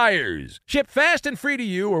Yokohama tires. Ship fast and free to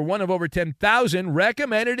you or one of over 10,000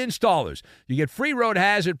 recommended installers. You get free road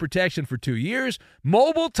hazard protection for 2 years.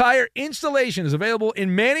 Mobile tire installation is available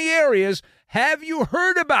in many areas. Have you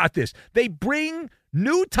heard about this? They bring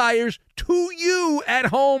new tires to you at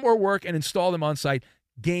home or work and install them on site.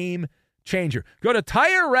 Game changer. Go to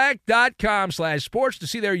TireRack.com/sports to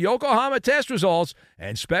see their Yokohama test results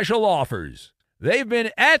and special offers. They've been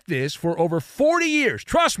at this for over 40 years.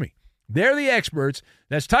 Trust me, they're the experts.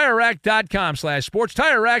 That's TireRack.com/sports.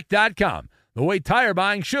 TireRack.com, the way tire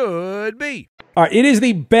buying should be. All right, it is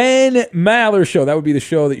the Ben Maller Show. That would be the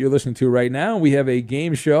show that you're listening to right now. We have a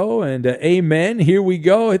game show, and amen. Here we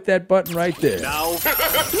go. Hit that button right there. Now,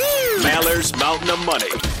 Maller's Mountain of Money.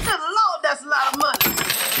 Good Lord, that's a lot of money.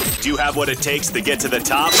 Do you have what it takes to get to the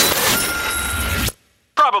top?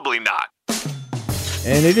 Probably not.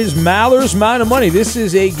 And it is Maller's Mountain of Money. This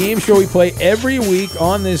is a game show we play every week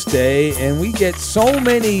on this day, and we get so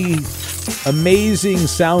many amazing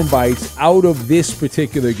sound bites out of this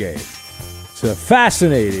particular game. It's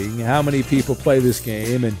fascinating how many people play this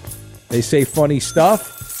game, and they say funny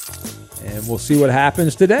stuff, and we'll see what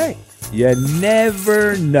happens today. You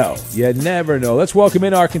never know. You never know. Let's welcome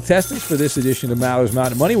in our contestants for this edition of Maller's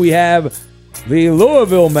Mountain of Money. We have the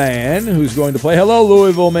Louisville man who's going to play. Hello,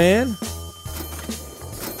 Louisville man.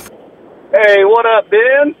 Hey, what up,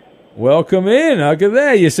 Ben? Welcome in. Look at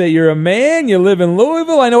that. You say you're a man, you live in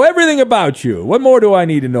Louisville. I know everything about you. What more do I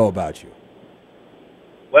need to know about you?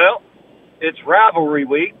 Well, it's rivalry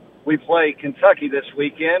week. We play Kentucky this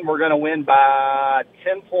weekend. We're going to win by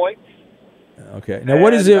 10 points. Okay. Now,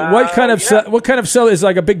 what is it? What kind of is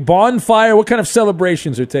like a big bonfire? What kind of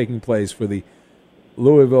celebrations are taking place for the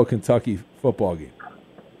Louisville, Kentucky football game?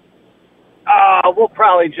 We'll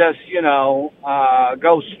probably just,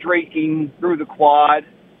 go streaking through the quad.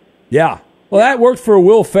 Yeah. Well, that worked for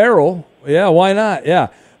Will Ferrell. Yeah, why not? Yeah.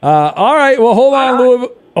 All right. Well, hold on,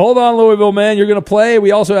 Louisville. Hold on, Louisville, man. You're going to play.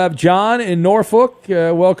 We also have John in Norfolk.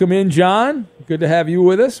 Welcome in, John. Good to have you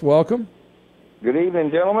with us. Welcome. Good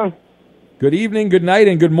evening, gentlemen. Good evening, good night,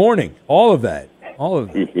 and good morning. All of that. All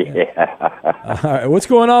of that. Yeah. All right. What's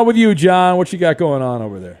going on with you, John? What you got going on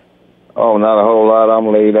over there? Oh, not a whole lot.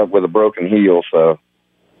 I'm laid up with a broken heel, so.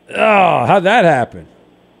 Oh, how'd that happen?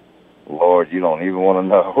 Lord, you don't even want to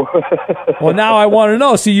know. Well, now I want to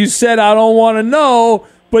know. See, you said I don't want to know,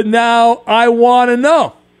 but now I want to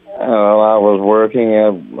know. Well, I was working.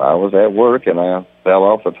 I was at work, and I fell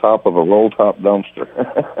off the top of a roll-top dumpster.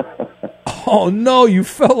 Oh, no, you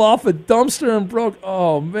fell off a dumpster and broke.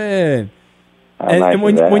 Oh, man. And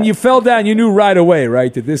when you fell down, you knew right away,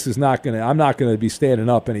 right, that this is not going to, I'm not going to be standing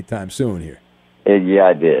up anytime soon here. Yeah,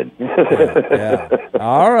 I did. Yeah.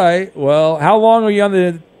 All right. Well, how long are you on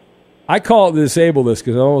the, I call it the disabled list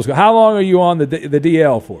because I almost go, how long are you on the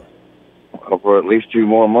DL for? Well, for at least 2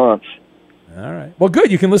 more months. All right. Well,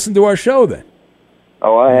 good. You can listen to our show then.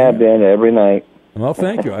 Oh, I have been every night. Well,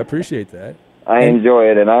 thank you. I appreciate that. I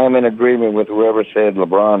enjoy it, and I am in agreement with whoever said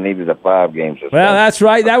LeBron needed a 5-game suspension. Well, that's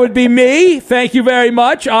right. That would be me. Thank you very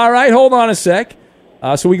much. All right. Hold on a sec.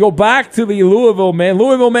 So we go back to the Louisville man.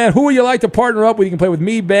 Louisville man, who would you like to partner up with? You can play with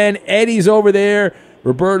me, Ben. Eddie's over there,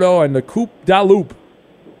 Roberto, and the Coop da Loop.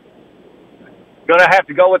 Gonna have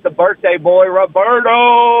to go with the birthday boy, Roberto.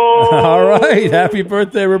 All right. Happy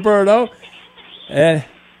birthday, Roberto. And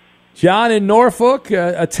John in Norfolk,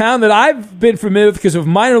 a town that I've been familiar with because of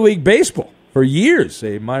minor league baseball for years.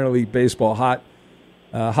 A minor league baseball hot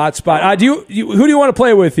spot. Who do you want to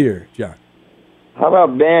play with here, John? How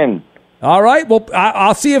about Ben? All right. Well,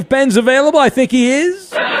 I'll see if Ben's available. I think he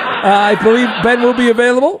is. I believe Ben will be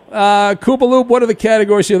available. Koopa Loop, what are the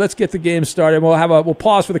categories here? Let's get the game started. We'll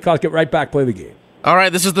pause for the call. Get right back. Play the game. All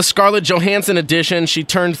right, this is the Scarlett Johansson edition. She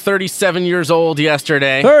turned 37 years old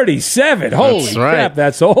yesterday. 37? Holy crap,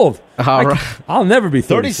 that's old. All right. I'll never be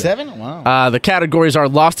 37. 37? Wow. The categories are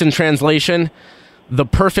Lost in Translation, The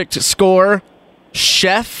Perfect Score,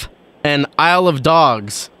 Chef, and Isle of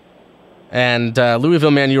Dogs. And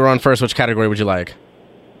Louisville man, you were on first. Which category would you like?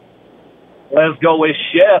 Let's go with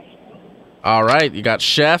Chef. All right, you got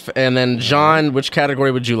Chef. And then John, which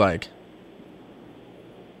category would you like?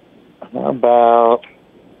 How about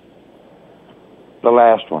the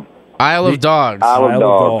last one? Isle of Dogs. Isle of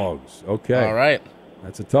Dogs. Okay. All right.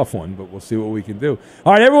 That's a tough one, but we'll see what we can do.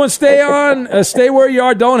 All right, everyone stay on. Stay where you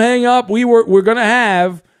are. Don't hang up. We're going to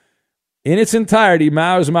have, in its entirety,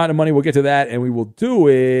 Mao's Amount of Money. We'll get to that, and we will do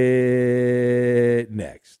it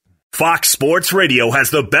next. Fox Sports Radio has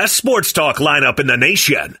the best sports talk lineup in the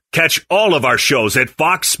nation. Catch all of our shows at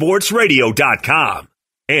foxsportsradio.com.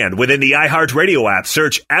 And within the iHeartRadio app,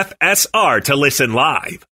 search FSR to listen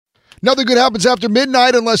live. Nothing good happens after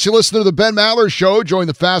midnight unless you listen to the Ben Maller Show. Join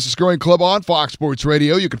the fastest growing club on Fox Sports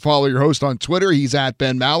Radio. You can follow your host on Twitter. He's at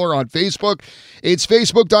Ben Maller. On Facebook, it's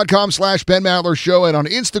facebook.com/Ben Maller Show. And on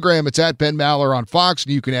Instagram, it's at Ben Maller on Fox.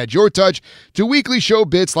 And you can add your touch to weekly show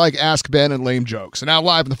bits like Ask Ben and Lame Jokes. And now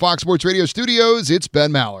live in the Fox Sports Radio studios, it's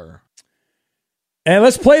Ben Maller. And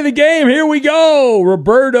let's play the game. Here we go.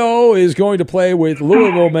 Roberto is going to play with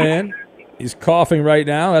Louisville man. He's coughing right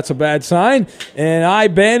now. That's a bad sign.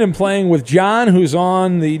 And Ben, am playing with John, who's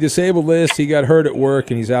on the disabled list. He got hurt at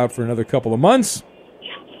work, and he's out for another couple of months.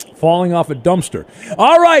 Falling off a dumpster.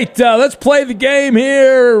 All right, let's play the game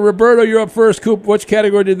here. Roberto, you're up first. Coop, which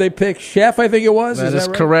category did they pick? Chef, I think it was. That is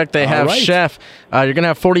right? correct. They have Chef. You're going to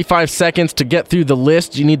have 45 seconds to get through the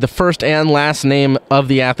list. You need the first and last name of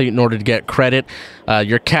the athlete in order to get credit.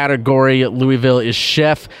 Your category at Louisville is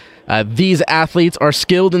Chef. These athletes are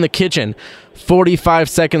skilled in the kitchen. 45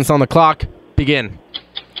 seconds on the clock. Begin.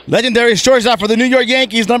 Legendary shortstop for the New York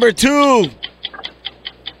Yankees, number 2.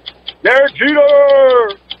 Derek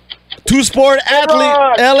Jeter. Two-sport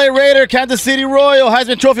athlete, LA Raider, Kansas City Royal,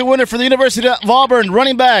 Heisman Trophy winner for the University of Auburn,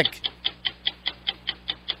 running back.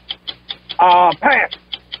 Pass.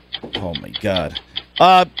 Oh, my God.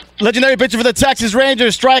 Legendary pitcher for the Texas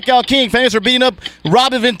Rangers, strikeout king, famous for beating up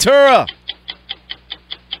Robin Ventura.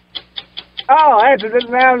 Oh, that's it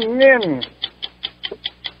now.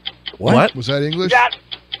 What? Was that English?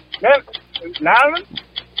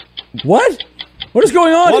 What? What is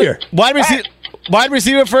going on here? Wide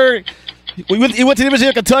receiver for... He went to the University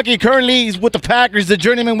of Kentucky. Currently, he's with the Packers, the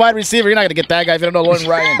journeyman wide receiver. You're not going to get that guy if you don't know Lauren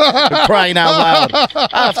Ryan. You're crying out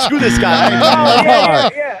loud. Screw this guy.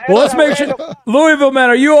 Well, let's make sure. Louisville, man,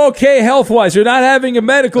 are you okay health-wise? You're not having a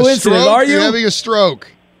medical incident, are you? You're having a stroke.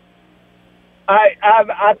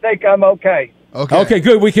 I think I'm okay. Okay,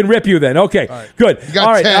 good. We can rip you then. Okay, good. You got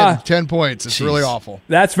all right, 10 points. It's really awful.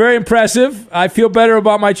 That's very impressive. I feel better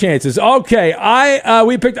about my chances. Okay,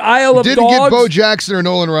 we picked Isle of Dogs. Didn't get Bo Jackson or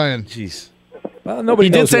Nolan Ryan. Jeez. Well, nobody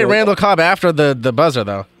He did say Randall Cobb after the buzzer,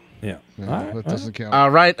 though. Yeah. That doesn't count.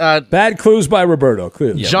 All right. Bad clues by Roberto.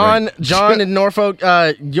 Clearly. John in Norfolk,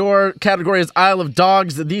 your category is Isle of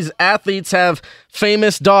Dogs. These athletes have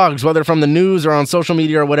famous dogs, whether from the news or on social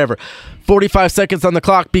media or whatever. 45 seconds on the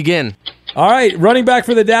clock. Begin. All right. Running back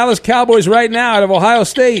for the Dallas Cowboys right now out of Ohio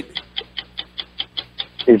State.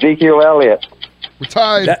 Ezekiel Elliott. We're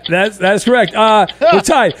tied. That's correct. We're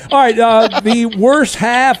tied. All right. The worst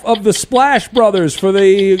half of the Splash Brothers for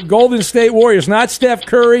the Golden State Warriors. Not Steph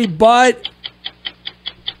Curry, but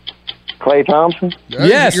Klay Thompson.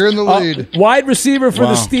 yes, you're in the lead. Wide receiver for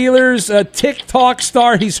the Steelers. TikTok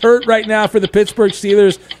star. He's hurt right now for the Pittsburgh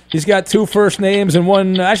Steelers. He's got 2 first names and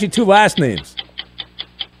 2 last names.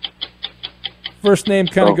 First name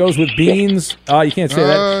kind of goes with Beans. You can't say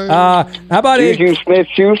that. How about Juju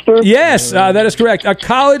Smith-Schuster? Yes, that is correct. A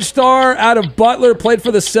college star out of Butler, played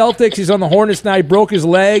for the Celtics. He's on the Hornets now. He broke his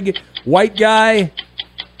leg. White guy.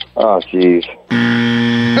 Oh, jeez.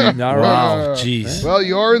 All right. Jeez. Well,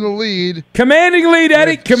 you are in the lead. Commanding lead,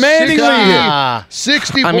 Eddie. Commanding lead.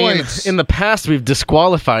 60 I mean, points. in the past, we've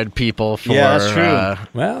disqualified people for... that's true.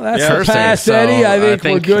 Well, that's the cursing, past, so Eddie. I think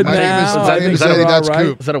we're good I think now. I think we're that's all right.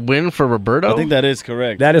 Coop. Is that a win for Roberto? I think that is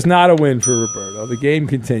correct. That is not a win for Roberto. The game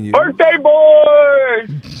continues. Birthday boy!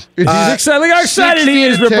 He's excited. Look how excited he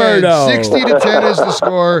is, 60 to 10. Roberto. 60 to 10 is the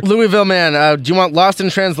score. Louisville, man, do you want Lost in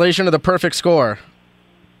Translation or the perfect score?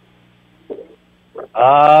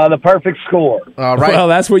 The perfect score. All right. Well,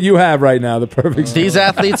 that's what you have right now, the perfect score. These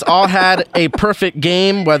athletes all had a perfect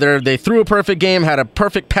game, whether they threw a perfect game, had a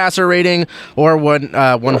perfect passer rating, or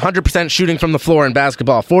 100% shooting from the floor in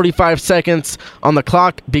basketball. 45 seconds on the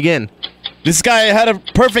clock. Begin. This guy had a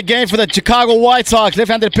perfect game for the Chicago White Sox.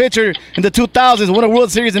 Left-handed pitcher in the 2000s. Won a World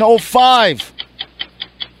Series in 2005.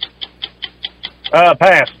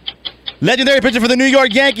 Pass. Legendary pitcher for the New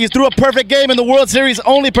York Yankees. Threw a perfect game in the World Series.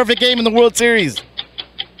 Only perfect game in the World Series.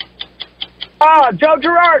 Joe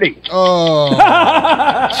Girardi. Oh.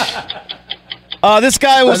 This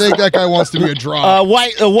guy was... I think that guy wants to be a draw. A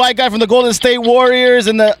white guy from the Golden State Warriors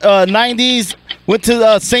in the 90s. Went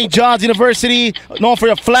to St. John's University. Known for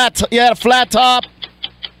a flat top.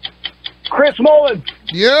 Chris Mullins.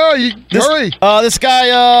 Yeah, hurry. This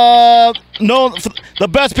guy, known for the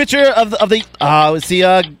best pitcher of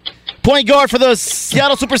the point guard for the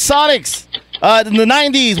Seattle Supersonics in the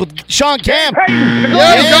 90s with Sean Kemp.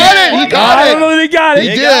 Yeah, he got it. He got I it. don't know that he got it. He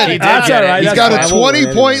did. That's all right. He's got a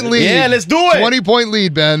 20-point lead. Yeah, let's do it. 20-point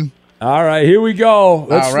lead, Ben. All right, here we go.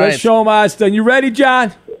 Let's show him how it's done. You ready,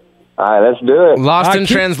 John? All right, let's do it. Lost in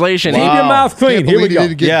Translation. Keep your mouth clean. Here we go.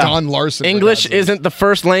 Didn't get Don Larson. English isn't the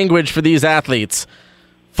first language for these athletes.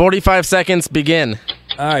 45 seconds, begin.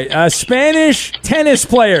 All right, Spanish tennis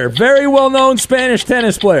player. Very well-known Spanish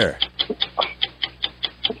tennis player.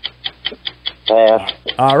 Pass.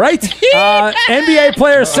 All right. NBA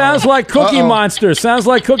player sounds like Cookie Monster. Sounds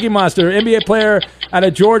like Cookie Monster. NBA player out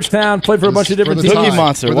of Georgetown. Played for a bunch of different teams. Cookie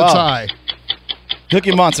Monster. For the tie.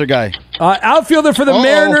 Cookie Monster guy. Outfielder for the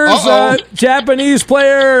Mariners. Japanese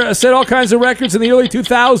player. Set all kinds of records in the early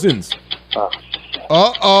 2000s. Oh,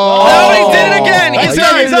 he did it again. He's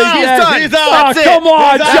done. He's out. Oh, come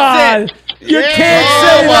on, John. You can't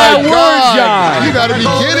say that word, John. You got to be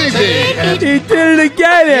kidding me. He did it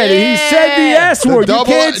again, Eddie. He said the S word. You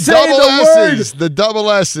can't say the word. The double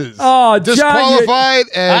S's. Oh, John, disqualified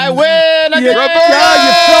and I win again. you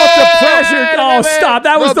felt the pressure. Oh, stop.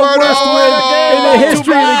 That was the worst win in the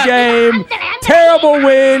history of the game. Terrible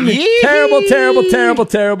win.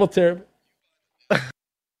 Terrible.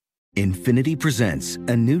 Infiniti presents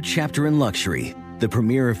a new chapter in luxury, the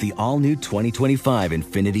premiere of the all-new 2025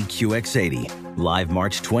 Infiniti QX80, live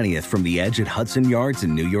March 20th from the Edge at Hudson Yards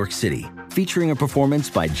in New York City, featuring a performance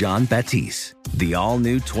by John Batiste. The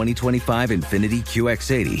all-new 2025 Infiniti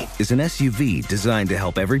QX80 is an SUV designed to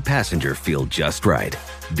help every passenger feel just right.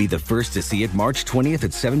 Be the first to see it March 20th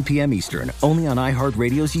at 7 p.m. Eastern, only on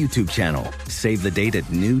iHeartRadio's YouTube channel. Save the date at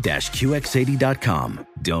new-QX80.com.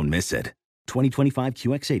 Don't miss it. 2025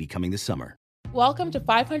 QX80 coming this summer. Welcome to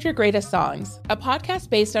 500 Greatest Songs, a podcast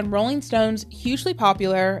based on Rolling Stone's hugely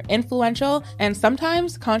popular, influential, and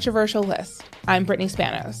sometimes controversial list. I'm Brittany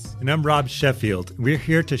Spanos. And I'm Rob Sheffield. We're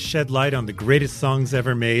here to shed light on the greatest songs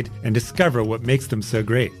ever made and discover what makes them so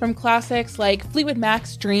great. From classics like Fleetwood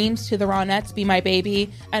Mac's Dreams to the Ronettes' Be My Baby,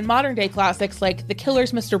 and modern-day classics like The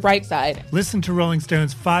Killers' Mr. Brightside. Listen to Rolling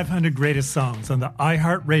Stone's 500 Greatest Songs on the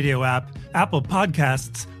iHeartRadio app, Apple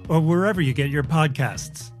Podcasts, or wherever you get your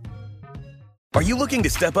podcasts. Are you looking to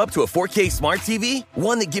step up to a 4K smart TV?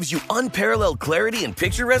 One that gives you unparalleled clarity and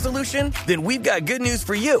picture resolution? Then we've got good news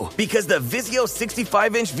for you, because the Vizio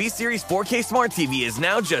 65-inch V-Series 4K smart TV is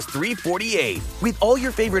now just $348. With all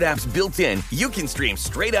your favorite apps built in, you can stream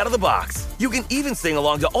straight out of the box. You can even sing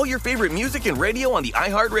along to all your favorite music and radio on the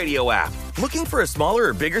iHeartRadio app. Looking for a smaller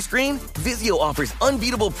or bigger screen? Vizio offers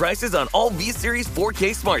unbeatable prices on all V-Series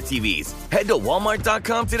 4K smart TVs. Head to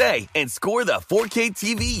Walmart.com today and score the 4K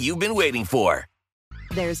TV you've been waiting for.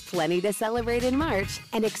 There's plenty to celebrate in March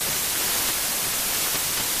and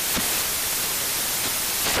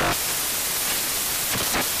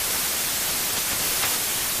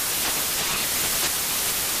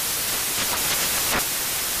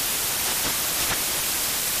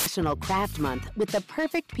National Craft Month with the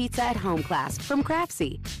perfect pizza at home class from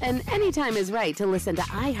Craftsy. And anytime is right to listen to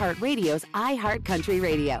iHeartRadio's iHeartCountry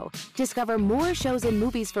Radio. Discover more shows and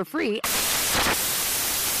movies for free.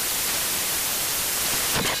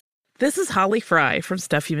 This is Holly Fry from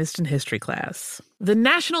Stuff You Missed in History Class. The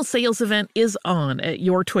national sales event is on at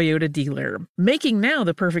your Toyota dealer, making now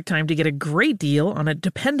the perfect time to get a great deal on a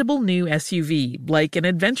dependable new SUV, like an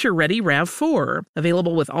adventure-ready RAV4.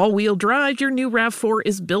 Available with all-wheel drive, your new RAV4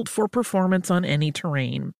 is built for performance on any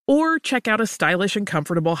terrain. Or check out a stylish and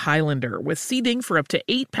comfortable Highlander with seating for up to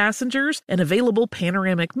 8 passengers and available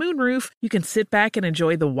panoramic moonroof. You can sit back and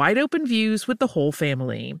enjoy the wide-open views with the whole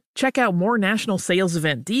family. Check out more national sales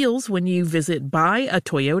event deals when you visit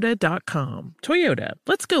buyatoyota.com. Toyota,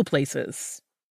 let's go places.